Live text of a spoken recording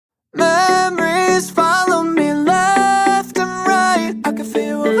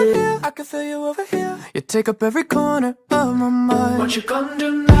feel you over here. You take up every corner of my mind. What you gonna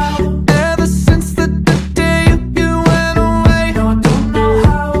do now? Ever since the day you went away, No, I don't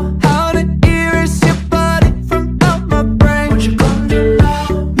know how to erase your body from out my brain. what you gonna do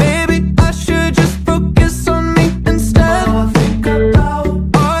now. Maybe I should just focus on me instead. All I think about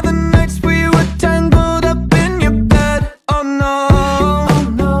All the nights we were tangled up in your bed. Oh no, oh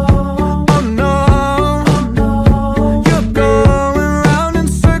no, oh no, oh no. you're going round in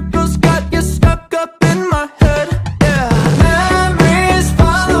circles, got you stuck up in my head. Yeah, memories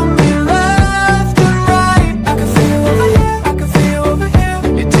follow me left and right. I can feel you over here, I can feel you over here.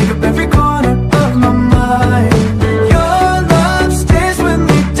 You take up every corner of my mind. Your love stays with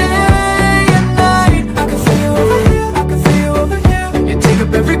me day and night. I can feel you over here, I can feel you over here. You take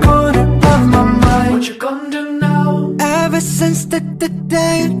up every corner of my mind. What you gonna do now? Ever since the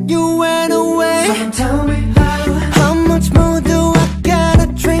day you went away, Someone tell me how much more do I gotta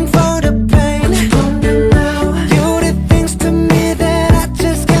drink for the pain? what you gonna do now. You did things to me that I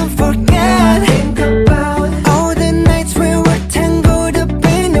just can't forget. Think about All the nights we were tangled up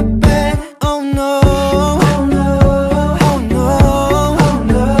in your bed. Oh no, oh no, oh no, oh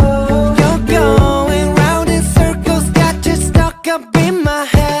no. you're going round in circles, got you stuck up in my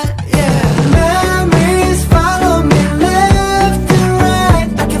head. Yeah, memories follow me left and right.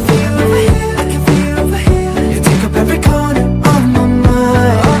 I can feel you over here, I can feel you over here. You take up every corner of my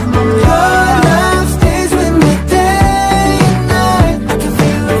mind. Your love stays with me day and night. I can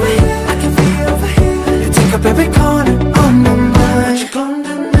feel you over here, I can feel you over here. You take up every corner of my What mind. you gonna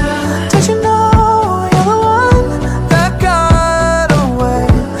do now? Did you know you're the one that got away?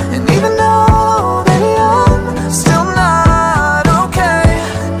 And even though, baby, I'm still not okay.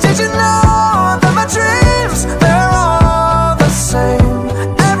 Did you know that my dreams, they're all the same?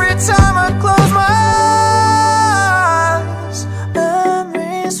 Every time I close my eyes,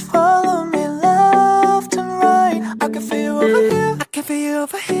 memories follow me left and right. I can feel you over here, I can feel you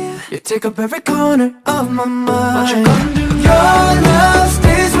over here. You take up every corner of my mind. What you gonna do Your love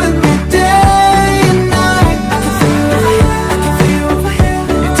stays with me day and night. I can feel you over here, I can feel you over here.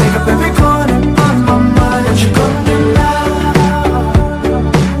 You take up every corner of my mind. What you gonna do now?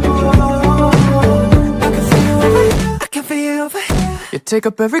 I can feel you over here, I can feel you over here. You take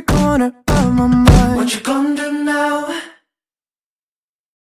up every corner of my mind. What you gonna